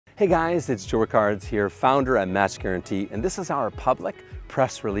Hey guys, it's Joe Ricards here, founder at Match Guaranty, and this is our public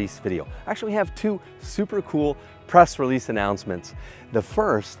press release video. Actually, we have two super cool press release announcements. The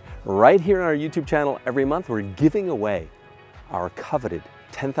first, right here on our YouTube channel every month, we're giving away our coveted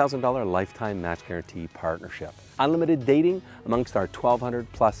 $10,000 Lifetime Match Guaranty partnership. Unlimited dating amongst our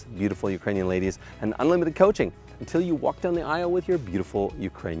 1,200 plus beautiful Ukrainian ladies and unlimited coaching until you walk down the aisle with your beautiful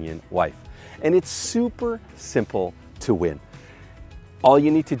Ukrainian wife. And it's super simple to win. All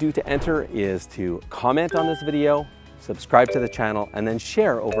you need to do to enter is to comment on this video, subscribe to the channel, and then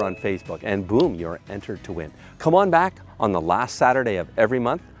share over on Facebook, and boom, you're entered to win. Come on back on the last Saturday of every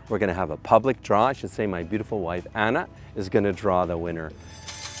month. We're gonna have a public draw. I should say my beautiful wife, Anna, is gonna draw the winner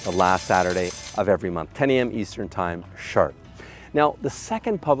the last Saturday of every month, 10 a.m. Eastern Time sharp. Now, the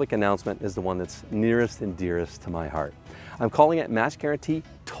second public announcement is the one that's nearest and dearest to my heart. I'm calling it Match Guaranty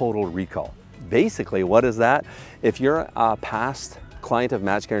Total Recall. Basically, what is that? If you're a past client of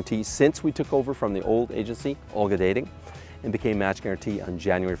Match Guaranty since we took over from the old agency, Olga Dating, and became Match Guaranty on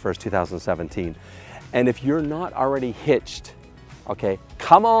January 1st, 2017. And if you're not already hitched, okay,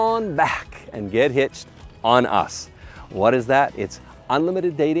 come on back and get hitched on us. What is that? It's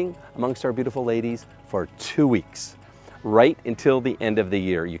unlimited dating amongst our beautiful ladies for 2 weeks, right until the end of the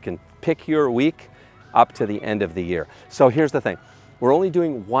year. You can pick your week up to the end of the year. So here's the thing. We're only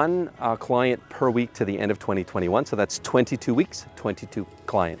doing one client per week to the end of 2021, so that's 22 weeks, 22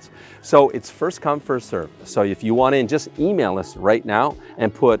 clients. So it's first come, first serve. So if you want in, just email us right now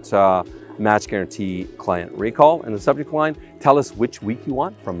and put Match Guaranty Client Recall in the subject line. Tell us which week you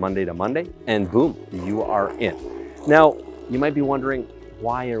want from Monday to Monday, and boom, you are in. Now, you might be wondering,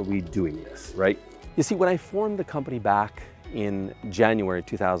 why are we doing this, right? You see, when I formed the company back in January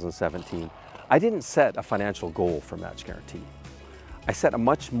 2017, I didn't set a financial goal for Match Guaranty. I set a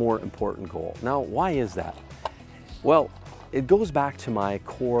much more important goal. Now, why is that? Well, it goes back to my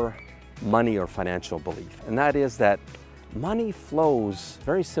core money or financial belief, and that is that money flows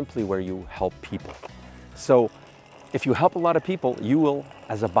very simply where you help people. So if you help a lot of people, you will,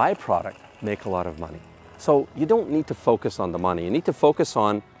 as a byproduct, make a lot of money. So you don't need to focus on the money. You need to focus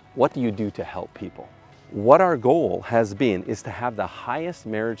on what do you do to help people. What our goal has been is to have the highest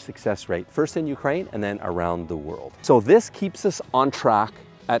marriage success rate, first in Ukraine and then around the world. So this keeps us on track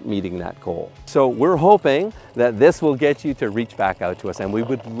at meeting that goal. So we're hoping that this will get you to reach back out to us, and we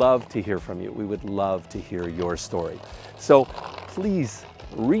would love to hear from you. We would love to hear your story. So please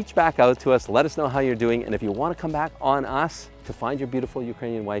reach back out to us, let us know how you're doing, and if you want to come back on us to find your beautiful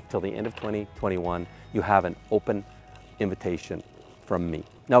Ukrainian wife till the end of 2021, you have an open invitation from me.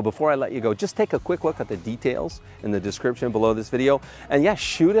 Now, before I let you go, just take a quick look at the details in the description below this video. And yeah,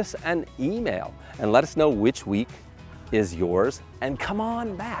 shoot us an email and let us know which week is yours, and come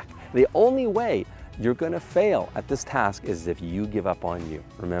on back. The only way you're gonna fail at this task is if you give up on you.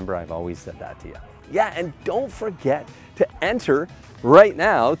 Remember, I've always said that to you. Yeah, and don't forget to enter right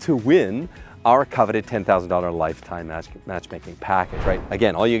now to win our coveted $10,000 Lifetime Matchmaking package, right?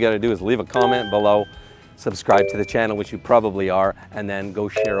 Again, all you gotta do is leave a comment below, subscribe to the channel, which you probably are, and then go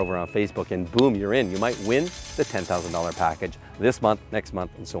share over on Facebook, and boom, you're in. You might win the $10,000 package this month, next month,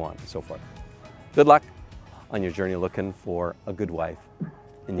 and so on and so forth. Good luck on your journey looking for a good wife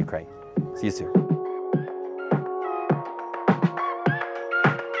in Ukraine. See you soon.